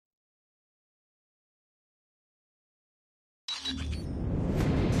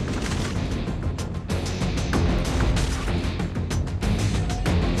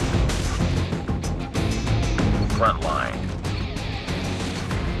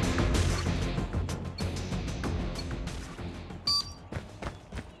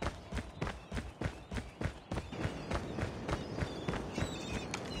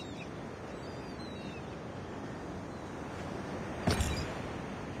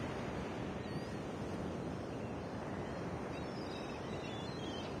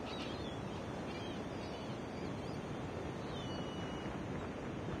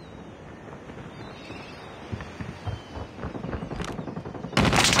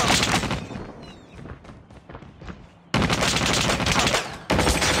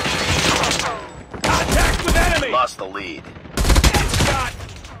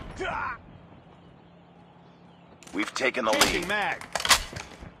taking the lead. Mag.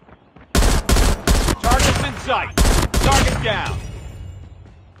 Target's in sight. Target down.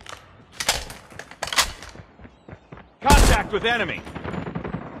 Contact with enemy.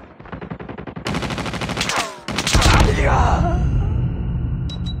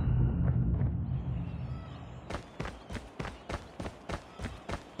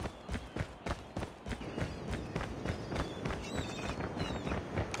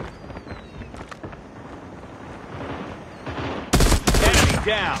 Enemy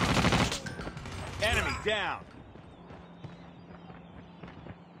down. Enemy down.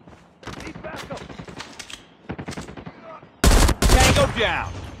 Need backup. Tango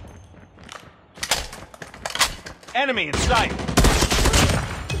down. Enemy in sight.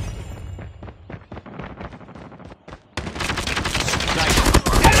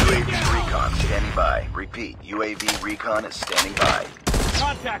 UAV recon standing by. Repeat, UAV recon is standing by.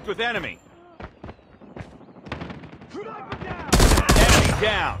 Contact with enemy. Enemy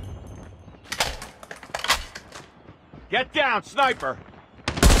down. Get down, sniper.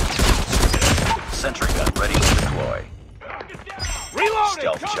 Sentry gun ready to deploy. Reloading.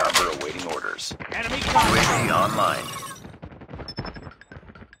 Stealth chopper awaiting orders. Enemy UAV contact. online.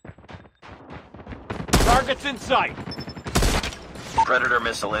 Targets in sight. Predator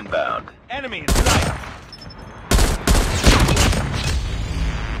missile inbound. Enemy in sight.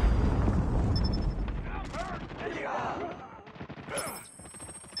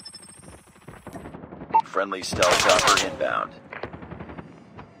 Friendly stealth chopper inbound.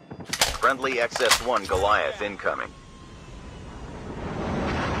 Friendly XS-1 Goliath incoming.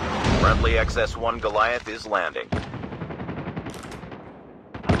 Friendly XS-1 Goliath is landing.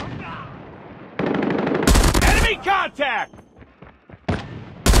 Enemy contact!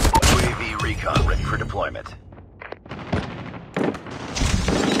 UAV recon ready for deployment.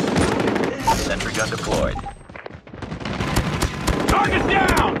 Sentry gun deployed. Target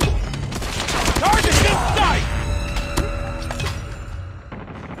down! Target in sight!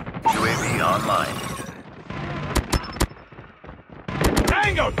 UAV online.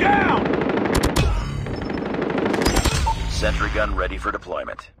 Tango down! Sentry gun ready for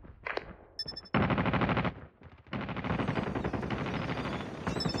deployment.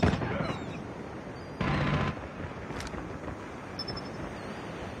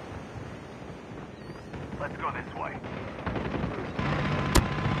 Let's go this way.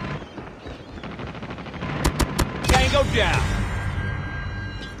 Tango down!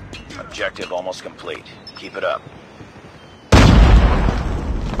 Objective almost complete. Keep it up.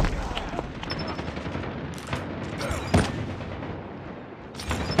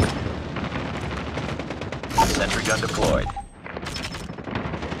 Sentry gun deployed.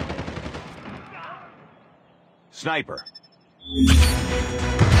 Sniper.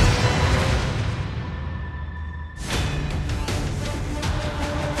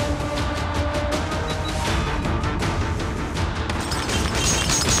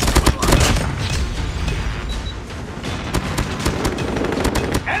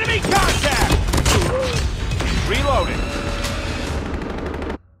 Enemy contact! Reloading.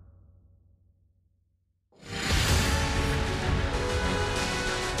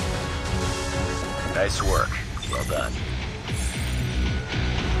 Nice work. Well done.